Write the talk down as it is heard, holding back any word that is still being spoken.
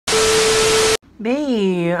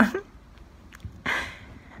Babe,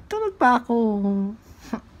 tulog pa ako.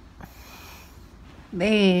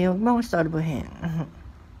 Babe, huwag mo akong istorbohin.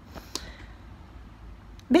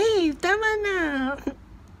 Babe, tama na.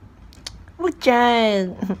 Huwag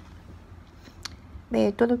dyan. Babe,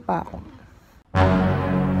 tulog pa ako.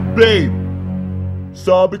 Babe!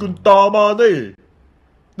 Sabi kong tama na eh.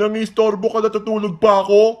 Nangistorbo ka, natutulog pa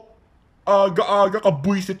ako. Aga-aga ka,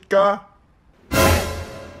 buisit ka.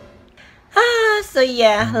 So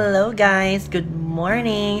yeah, hello guys. Good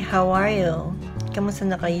morning. How are you? Kamusta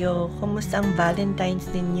na kayo? Kamusta ang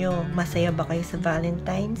Valentines ninyo? Masaya ba kayo sa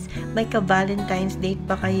Valentines? May ka-Valentines date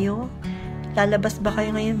ba kayo? Lalabas ba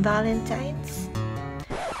kayo ngayon Valentines?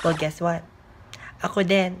 Well, guess what? Ako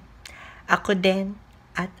din.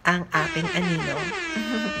 At ang aking anino.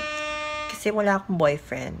 Kasi wala akong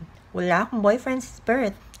boyfriend. Wala akong boyfriend since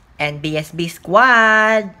birth. And BSB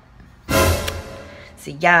Squad!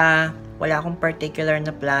 Siya, wala akong particular na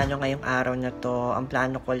plano ngayong araw na to. Ang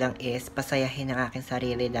plano ko lang is pasayahin ang aking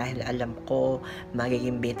sarili dahil alam ko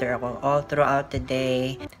magiging bitter ako all throughout the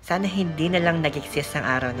day. Sana hindi na lang nag-exist ang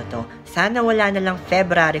araw na to. Sana wala na lang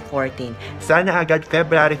February 14. Sana agad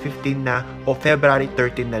February 15 na o February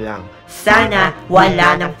 13 na lang. Sana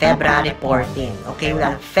wala ng February 14. Okay,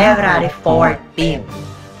 wala ng February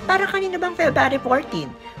 14. Para kanina bang February 14?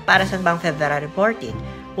 Para saan bang February 14?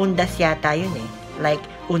 Undas yata yun eh. Like,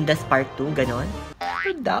 Undas Part 2, ganon.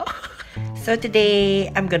 Daw. So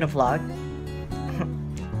today, I'm gonna vlog.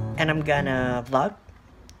 And I'm gonna vlog.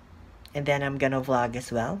 And then I'm gonna vlog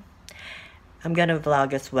as well. I'm gonna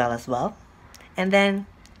vlog as well. And then,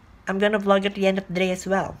 I'm gonna vlog at the end of the day as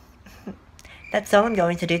well. That's all I'm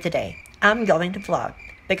going to do today. I'm going to vlog.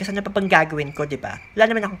 Because ano pa pang gagawin ko, diba? Wala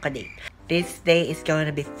naman akong kadate. This day is going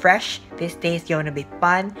to be fresh. This day is going to be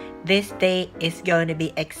fun. This day is going to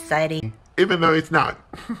be exciting. Even though it's not.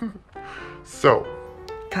 So,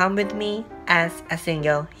 come with me as a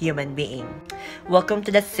single human being. Welcome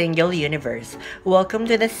to the single universe. Welcome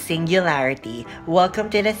to the singularity. Welcome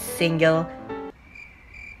to the single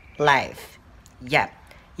life. Yep.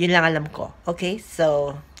 Yun lang alam ko. Okay?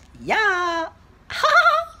 So, yeah!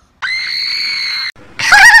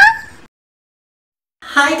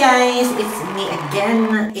 Hi guys! It's me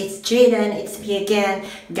again. It's Jaden. It's me again.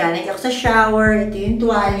 Galing ako sa shower. Ito yung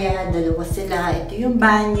tuwalya. Dalawa sila. Ito yung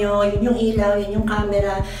banyo. Yun yung ilaw. Yun yung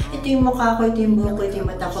camera. Ito yung mukha ko. Ito yung buhok ko. Ito yung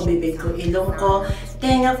mata ko. Bibig ko. Ilong ko.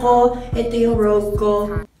 Tenga ko. Ito yung robe ko.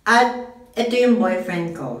 At ito yung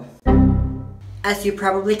boyfriend ko. As you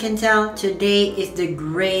probably can tell, today is the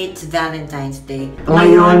great Valentine's Day.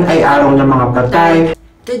 ngayon ay araw ng mga patay.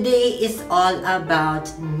 Today is all about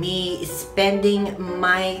me spending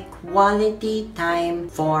my quality time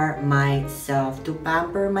for myself, to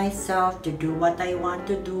pamper myself, to do what I want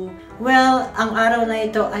to do. Well, ang araw na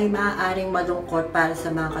ito ay maaaring malungkot para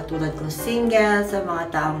sa mga katulad kong single, sa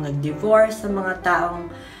mga taong nag-divorce, sa mga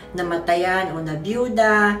taong namatayan o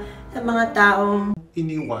nabiyuda, sa mga taong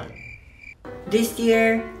Iniwan. this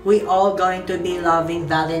year, we all going to be loving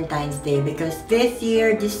Valentine's Day because this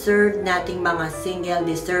year, deserve nating mga single,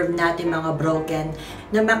 deserve nating mga broken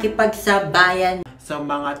na makipagsabayan Sa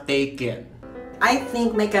mga taken. I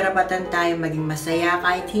think may karapatan tayo maging masaya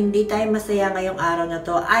kahit hindi tayo masaya ngayong araw na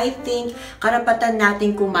to. I think karapatan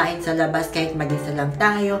nating kumain sa labas kahit mag-isa lang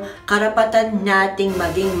tayo. Karapatan nating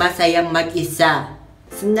maging masayang mag-isa.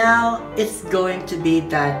 So now, it's going to be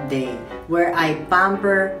that day where I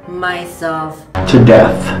pamper myself To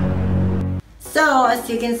death. So, as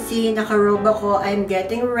you can see, nakarobe ako. I'm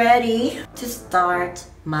getting ready to start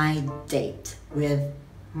my date with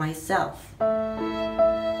myself.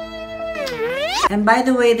 And by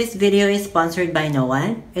the way, this video is sponsored by no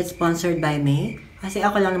one. It's sponsored by me. Kasi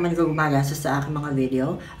ako lang naman gumagastos sa aking mga video.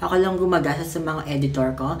 Ako lang gumagastos sa mga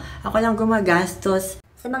editor ko. Ako lang gumagastos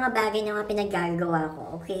sa mga bagay na mga pinaggagawa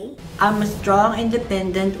ko, okay? I'm a strong,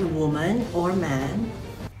 independent woman or man.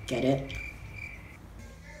 Get it?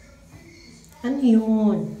 Ano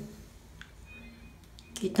yun?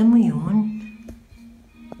 Kita mo yun?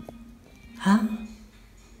 Ha?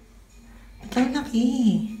 Ba't ang laki?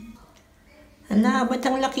 Hala, ba't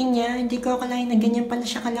ang laki niya? Hindi ko akalain na ganyan pala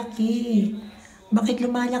siya kalaki. Bakit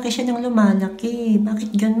lumalaki siya ng lumalaki?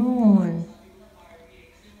 Bakit ganun?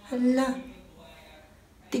 Hala.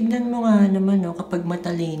 Tignan mo nga naman, no, kapag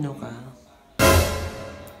matalino ka.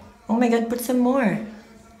 Oh my God, put some more.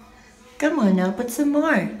 Come on now, put some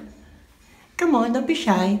more. Come on, don't be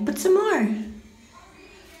shy. Put some more.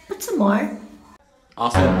 Put some more. I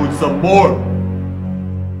said put some more.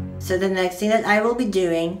 So the next thing that I will be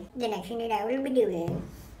doing,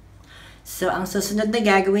 So, ang susunod na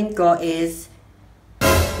gagawin ko is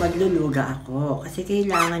magluluga ako. Kasi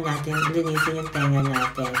kailangan natin linisin yung tenga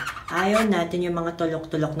natin. Ayaw natin yung mga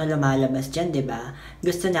tulok-tulok na lumalabas dyan, diba?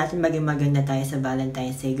 Gusto natin maging maganda tayo sa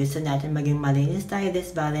Valentine's Day. Gusto natin maging malinis tayo this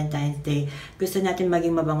Valentine's Day. Gusto natin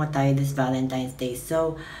maging mabango tayo this Valentine's Day.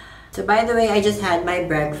 So by the way, I just had my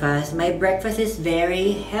breakfast. My breakfast is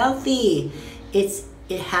very healthy. It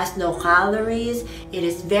has no calories. It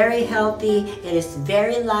is very healthy. It is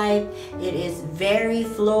very light. It is very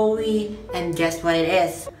flowy. And guess what it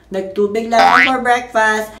is? Nagtubig lang ako for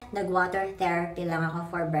breakfast. Nag-water therapy lang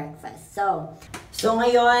ako for breakfast. So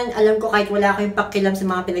ngayon, alam ko kahit wala ko yung pakialam sa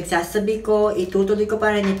mga pinagsasabi ko, itutuloy ko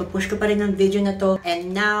pa rin, ipapush ko pa rin ang video na to.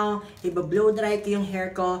 And now, iba-blow dry ko yung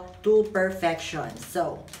hair ko to perfection.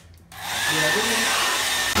 So,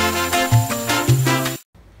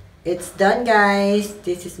 it's done, guys.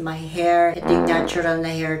 This is my hair. Ito yung natural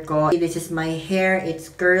na hair ko. This is my hair.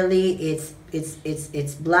 It's curly. It's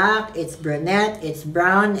black. It's brunette. It's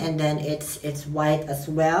brown, and then it's white as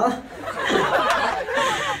well.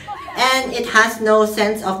 And it has no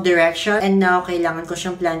sense of direction. And now kailangan ko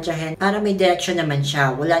siyang planchahin para may direction naman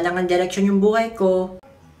siya. Wala nang direction yung buhay ko.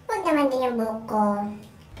 Huwag naman din yung buhok ko.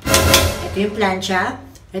 Ito yung plancha.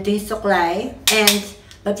 Ito yung suklay. And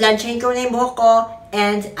paplansyahin ko na yung buhok ko.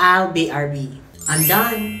 And I'll BRB. I'm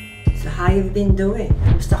done. So how you've been doing?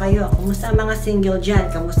 Kumusta kayo? Kumusta ang mga single dyan?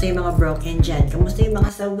 Kumusta yung mga broken dyan? Kumusta yung mga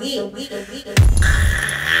sawi?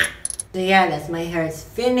 So yeah, that's my hair is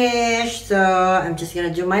finished. So I'm just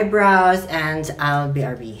gonna do my brows and I'll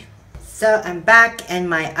BRB. So I'm back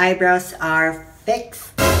and my eyebrows are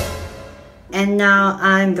fixed. And now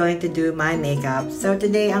I'm going to do my makeup. So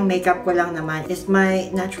today ang makeup ko lang naman is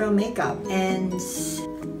my natural makeup. And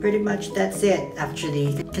pretty much that's it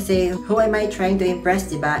actually. Kasi who am I trying to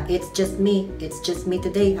impress, diba? It's just me. It's just me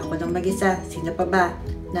today. Ako lang mag-isa. Sino pa ba?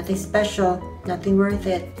 Nothing special. Nothing worth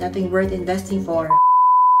it. Nothing worth investing for.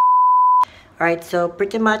 Alright, so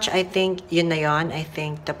pretty much I think yun na yun. I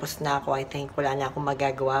think tapos na ako. I think wala na akong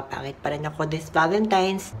magagawa. Pangit pa rin ako this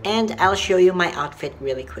Valentine's. And I'll show you my outfit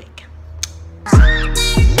really quick.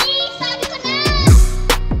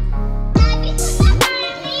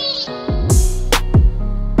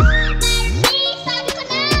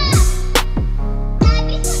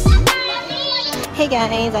 Hey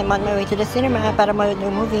guys, I'm on my way to the cinema para manood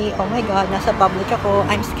ng movie. Oh my god, nasa public ako.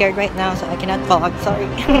 I'm scared right now so I cannot vlog. Sorry.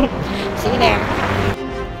 See you there.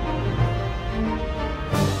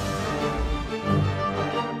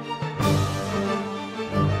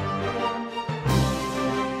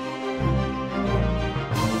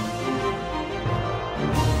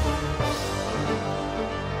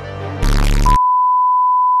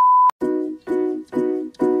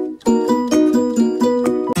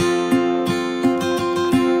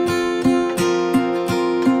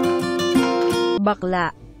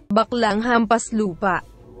 Bakla. Baklang hampas lupa.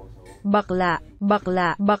 Bakla.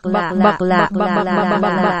 Bakla. Bakla. Bakla.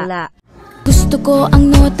 Bakla. Gusto ko ang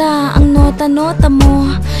nota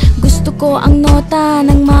mo. Gusto ko ang nota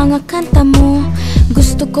ng mga kanta mo.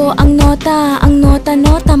 Gusto ko ang nota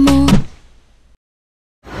mo.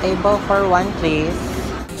 Table for one, please.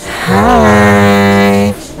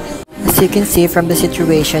 Hi! As you can see from the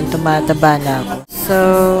situation, tumataba na ako. So,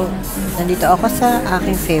 nandito ako sa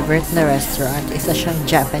aking favorite na restaurant. Isa siyang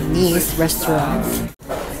Japanese restaurant.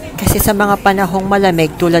 Kasi sa mga panahong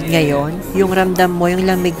malamig tulad ngayon, yung ramdam mo yung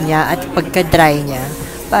lamig niya at pagka-dry niya,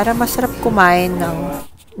 para masarap kumain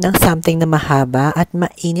ng something na mahaba at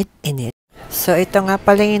mainit-init. So, ito nga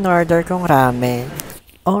pala yung in-order kong ramen.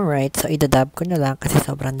 Alright, so idadab ko na lang kasi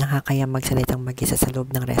sobrang nakakaya magsalitang mag-isa sa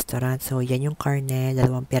loob ng restaurant. So, yan yung karne,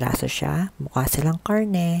 2 piraso siya. Mukha silang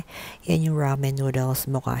karne. Yan yung ramen noodles,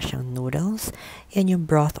 mukha siyang noodles. Yan yung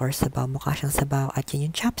broth or sabaw, mukha siyang sabaw. At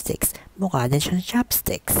yan yung chopsticks, mukha din siyang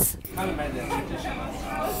chopsticks.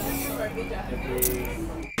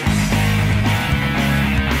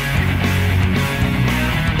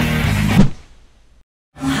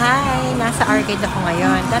 Hi! Nasa arcade ako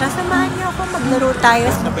ngayon. Tara, samahan niyo ako. Maglaro tayo.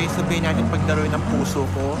 Sabay-sabay natin paglaro ng puso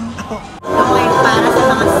ko. Okay, para sa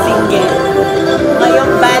mga single.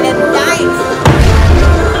 Ngayong Valentines!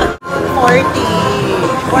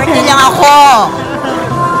 40 lang ako!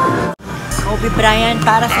 Kobe Bryant,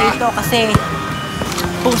 para sa ito kasi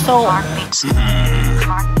puso.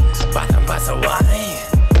 Batang pasaway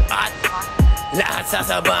at lahat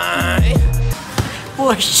sasabay.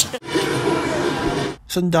 Push!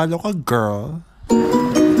 Sandalo ka, girl.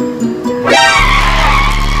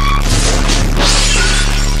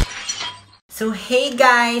 So, hey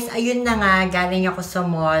guys! Ayun na nga, galing ako sa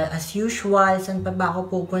mall. As usual, saan pa ba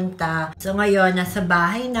ako pupunta? So, ngayon, nasa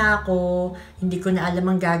bahay na ako. Hindi ko na alam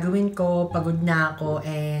ang gagawin ko. Pagod na ako.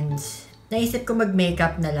 And naisip ko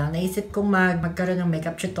mag-makeup na lang. Naisip kong magkaroon ng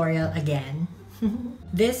makeup tutorial again.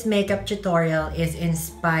 This makeup tutorial is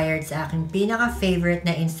inspired sa aking pinaka-favorite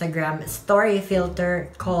na Instagram story filter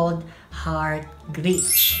called Heart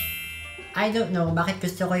Glitch. I don't know bakit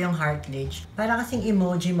gusto ko yung heart glitch. Para kasing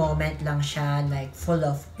emoji moment lang siya, like full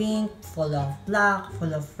of pink, full of black,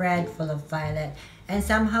 full of red, full of violet, and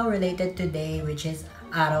somehow related today, which is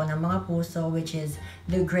araw ng mga puso, which is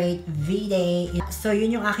the great V-Day. So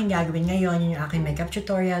yun yung aking gagawin ngayon, yun yung aking makeup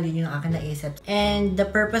tutorial, yun yung aking naisip. And the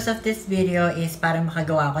purpose of this video is para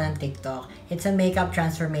makagawa ko ng TikTok. It's a makeup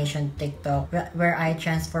transformation TikTok where I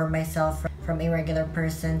transform myself from a regular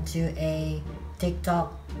person to a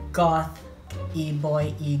TikTok goth,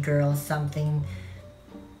 e-boy, e-girl, something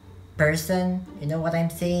person. You know what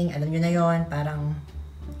I'm saying? Alam nyo na yun, parang,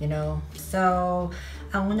 you know. So,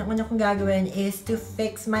 ang unang-una kong gagawin is to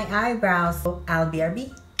fix my eyebrows. So, I'll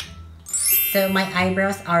BRB. So, my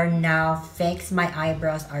eyebrows are now fixed. My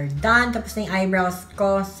eyebrows are done. Tapos na yung eyebrows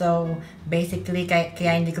ko. So, basically,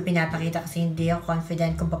 kaya hindi ko pinapakita kasi hindi ako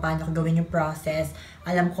confident kung paano ko gawin yung process.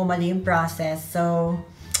 Alam ko mali yung process. So,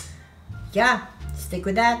 yeah. Stick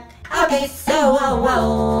with that. Okay, so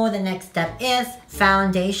the next step is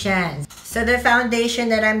foundation. So the foundation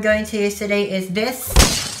that I'm going to use today is this.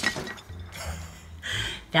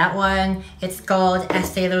 That one. It's called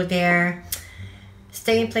Estee Lauder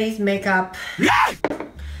Stay in Place Makeup.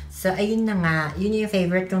 So ayun na nga, yun yung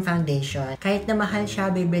favorite kong foundation. Kahit na mahal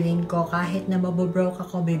siya, bibilin ko. Kahit na mabobroke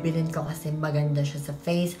ako, bibilin ko kasi maganda siya sa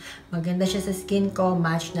face, maganda siya sa skin ko,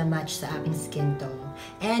 match na match sa aking skin tone.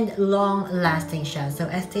 And long-lasting siya. So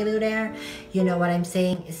Estee Lauder, you know what I'm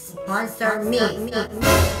saying, sponsor me.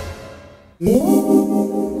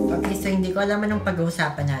 Okay, so hindi ko alam anong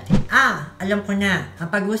pag-uusapan natin. Alam ko na. Ang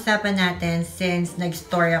pag-uusapan natin, since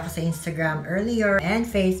nag-story ako sa Instagram earlier and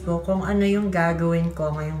Facebook, kung ano yung gagawin ko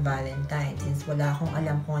ngayong Valentine. Since wala akong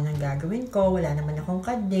alam kung anong gagawin ko, wala naman akong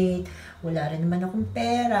ka-date, wala rin naman akong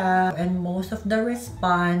pera. And most of the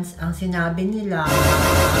response, ang sinabi nila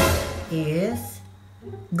is,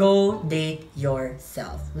 go date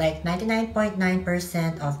yourself. Like 99.9%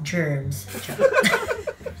 of germs.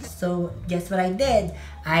 So, guess what I did?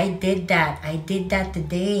 I did that. I did that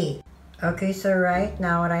today. Okay, so right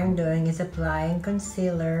now what I'm doing is applying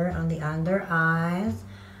concealer on the under eyes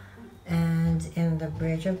and in the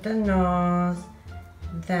bridge of the nose.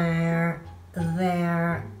 There,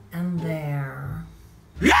 and there.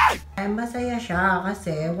 Ay, masaya siya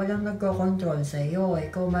kasi walang nagko-control sa'yo.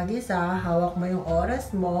 Ikaw mag-isa, hawak mo yung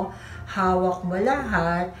oras mo, hawak mo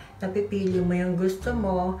lahat, napipili mo yung gusto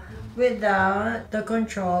mo without the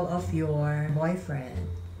control of your boyfriend.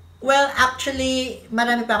 Well, actually,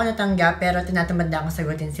 marami pa ako natanggap pero tinatamad na akong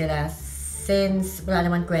sagutin sila since wala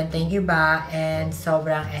naman kwenta yung iba and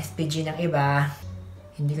sobrang SPG ng iba.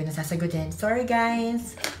 Hindi ko nasasagutin. Sorry,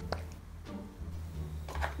 guys!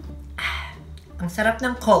 Ang sarap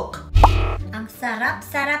ng Coke. Ang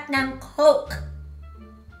sarap-sarap ng Coke.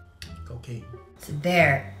 Okay. So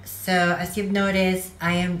there. So as you've noticed,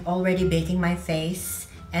 I am already baking my face.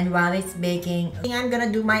 And while it's baking, I'm gonna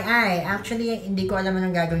do my eye. Actually, hindi ko alam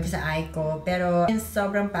anong gagawin ko sa eye ko. Pero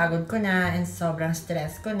sobrang pagod ko na and sobrang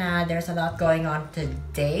stress ko na. There's a lot going on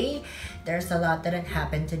today. There's a lot that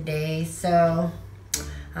happened today. So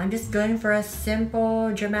I'm just going for a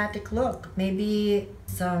simple dramatic look. Maybe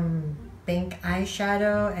some pink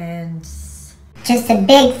eyeshadow and Just a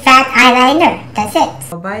big fat eyeliner. That's it.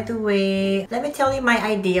 oh, by the way, let me tell you my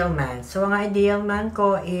ideal man. So, ang ideal man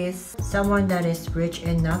ko is someone that is rich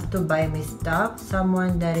enough to buy me stuff,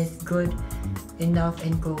 someone that is good enough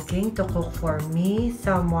in cooking to cook for me,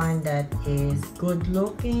 someone that is good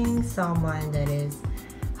looking, someone that is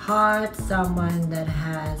hot, someone that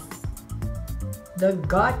has the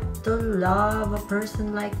gut to love a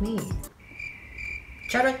person like me.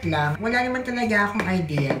 Charot lang, wala naman talaga akong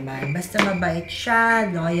ideal man. Basta mabait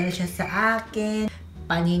siya, loyal siya sa akin,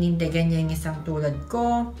 paninindigan niya yung isang tulad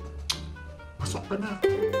ko. Pasok ka na.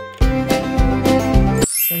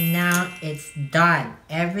 So now, it's done.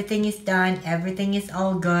 Everything is done. Everything is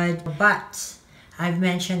all good. But, I've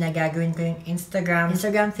mentioned na gagawin ko yung Instagram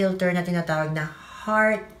filter na tinatawag na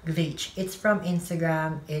Heart Glitch. It's from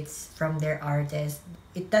Instagram. It's from their artist.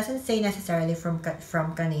 It doesn't say necessarily from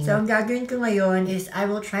kanino. So, ang gagawin ko ngayon is I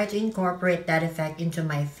will try to incorporate that effect into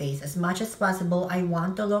my face. As much as possible, I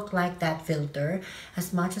want to look like that filter.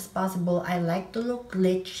 As much as possible, I like to look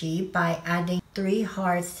glitchy by adding 3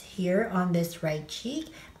 hearts here on this right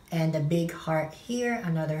cheek. And a big heart here,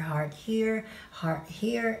 another heart here,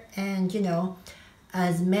 and you know,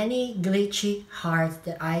 as many glitchy hearts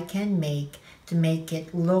that I can make to make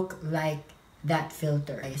it look like that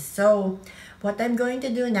filter. Okay, so what I'm going to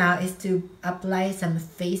do now is to apply some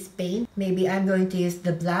face paint. Maybe I'm going to use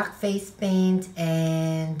the black face paint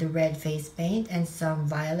and the red face paint and some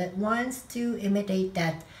violet ones to imitate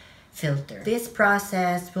that filter. This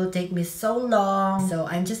process will take me so long, so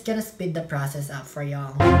I'm just gonna speed the process up for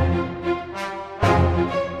y'all.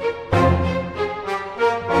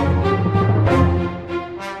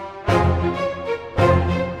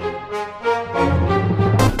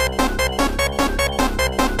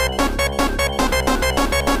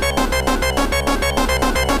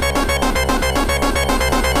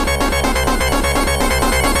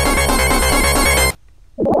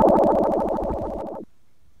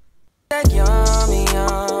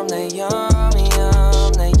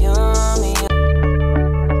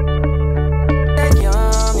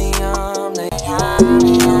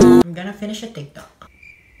 I'm gonna finish a TikTok.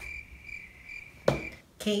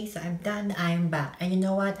 Okay, so I'm done. I'm back. And you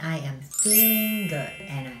know what? I am feeling good.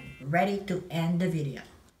 And I'm ready to end the video.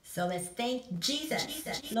 So let's thank Jesus.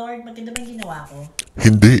 Lord, maganda ba yung ginawa ko?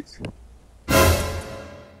 Hindi.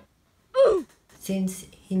 Since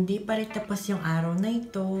hindi pa rin tapos yung araw na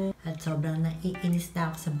ito at sobrang naiinis na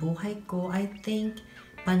ako sa buhay ko, I think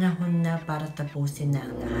panahon na para tapusin na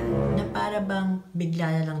ang lahat. Na para bang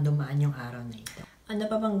bigla na lang dumaan yung araw na ito. Ano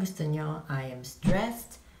pa bang gusto nyo? I am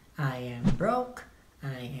stressed. I am broke.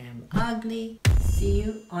 I am ugly. See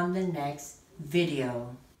you on the next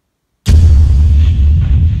video.